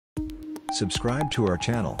Subscribe to our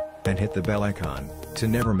channel, and hit the bell icon, to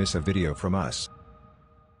never miss a video from us.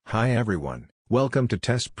 Hi everyone, welcome to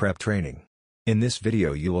Test Prep Training. In this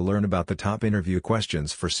video you will learn about the top interview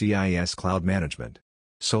questions for CIS Cloud Management.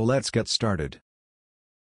 So let's get started.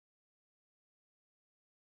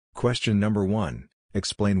 Question number 1,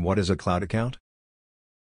 explain what is a cloud account?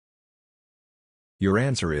 Your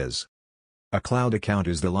answer is: a cloud account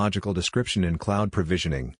is the logical description in cloud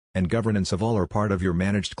provisioning and governance of all or part of your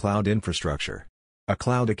managed cloud infrastructure. A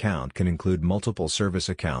cloud account can include multiple service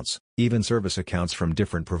accounts, even service accounts from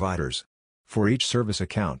different providers. For each service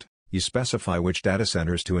account, you specify which data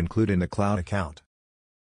centers to include in the cloud account.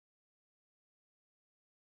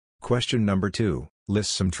 Question number 2,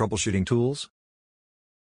 list some troubleshooting tools.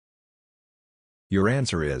 Your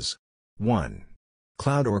answer is: 1.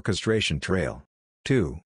 Cloud Orchestration Trail.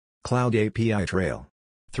 2. Cloud API Trail.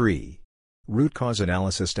 3. Root Cause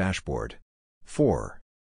Analysis Dashboard. 4.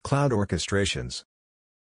 Cloud Orchestrations.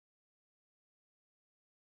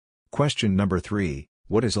 Question number 3,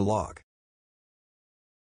 what is a log?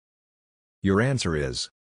 Your answer is: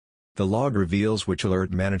 the log reveals which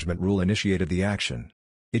alert management rule initiated the action.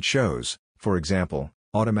 It shows, for example,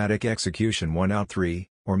 automatic execution 1 out of 3,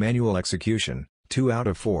 or manual execution 2 out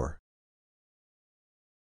of 4.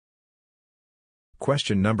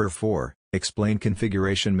 Question number 4, explain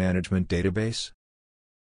Configuration Management Database.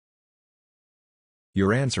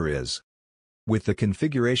 Your answer is: with the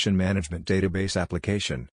Configuration Management Database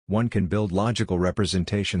application, one can build logical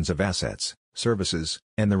representations of assets, services,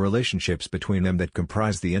 and the relationships between them that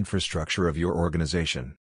comprise the infrastructure of your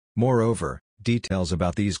organization. Moreover, details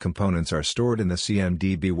about these components are stored in the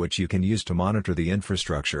CMDB, which you can use to monitor the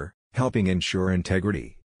infrastructure, helping ensure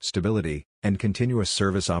integrity, stability, and continuous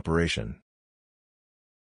service operation.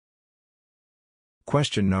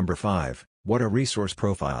 Question number 5, what are resource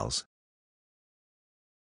profiles?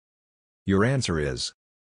 Your answer is: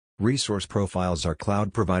 resource profiles are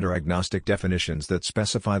cloud provider agnostic definitions that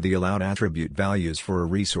specify the allowed attribute values for a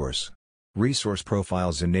resource. Resource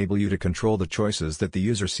profiles enable you to control the choices that the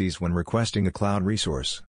user sees when requesting a cloud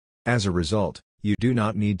resource. As a result, you do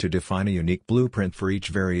not need to define a unique blueprint for each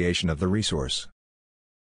variation of the resource.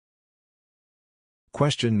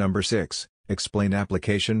 Question number 6, explain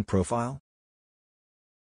application profile.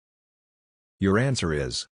 Your answer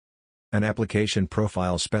is: an application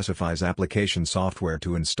profile specifies application software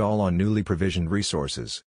to install on newly provisioned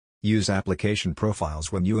resources. Use application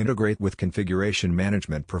profiles when you integrate with configuration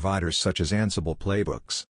management providers such as Ansible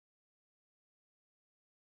playbooks.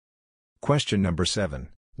 Question number 7,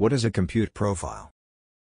 what is a compute profile?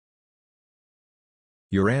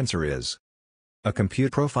 Your answer is: a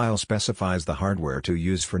compute profile specifies the hardware to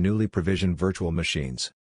use for newly provisioned virtual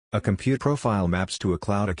machines. A compute profile maps to a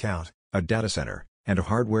cloud account, a data center, and a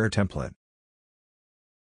hardware template.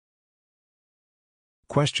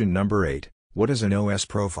 Question number 8, what is an OS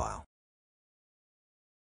profile?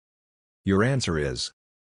 Your answer is: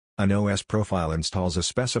 an OS profile installs a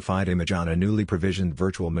specified image on a newly provisioned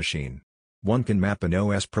virtual machine. One can map an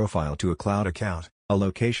OS profile to a cloud account, a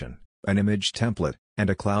location, an image template, and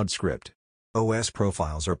a cloud script. OS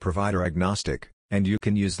profiles are provider agnostic, and you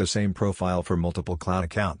can use the same profile for multiple cloud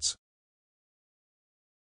accounts.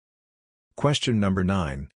 Question number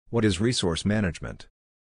 9, what is resource management?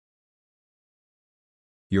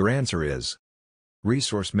 Your answer is: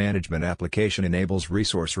 resource management application enables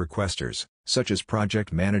resource requesters, such as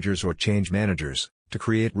project managers or change managers, to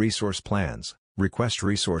create resource plans, request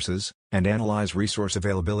resources, and analyze resource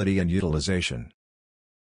availability and utilization.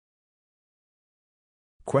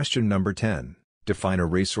 Question number 10, define a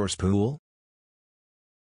resource pool.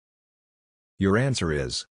 Your answer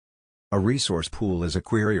is: a resource pool is a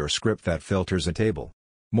query or script that filters a table.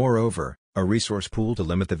 Moreover, a resource pool to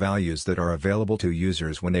limit the values that are available to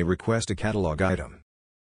users when they request a catalog item.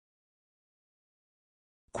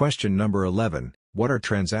 Question number 11, what are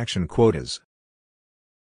transaction quotas?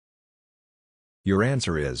 Your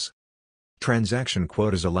answer is: transaction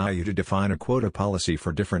quotas allow you to define a quota policy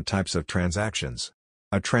for different types of transactions.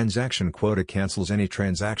 A transaction quota cancels any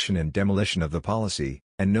transaction in demolition of the policy,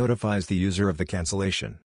 and notifies the user of the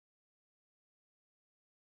cancellation.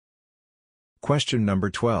 Question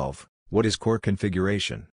number 12, what is core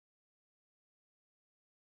configuration?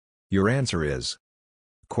 Your answer is: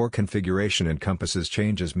 core configuration encompasses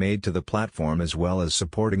changes made to the platform as well as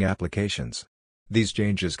supporting applications. These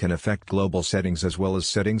changes can affect global settings as well as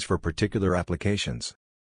settings for particular applications.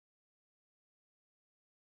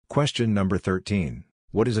 Question number 13,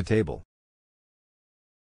 what is a table?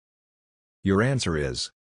 Your answer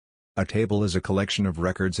is: a table is a collection of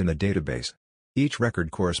records in a database. Each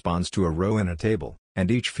record corresponds to a row in a table.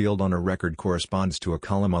 and each field on a record corresponds to a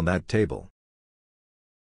column on that table.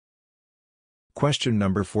 Question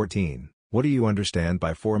number 14. What do you understand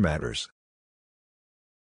by formatters?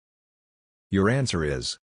 Your answer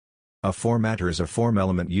is: a formatter is a form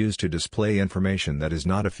element used to display information that is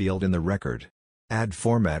not a field in the record. Add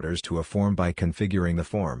formatters to a form by configuring the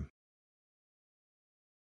form.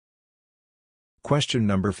 Question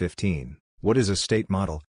number 15. What is a state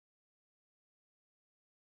model?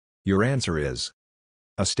 Your answer is: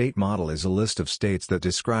 a state model is a list of states that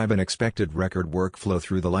describe an expected record workflow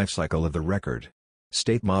through the lifecycle of the record.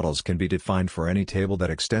 State models can be defined for any table that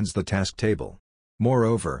extends the task table.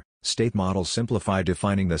 Moreover, state models simplify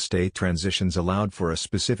defining the state transitions allowed for a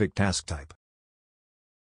specific task type.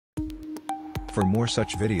 For more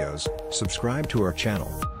such videos, subscribe to our channel.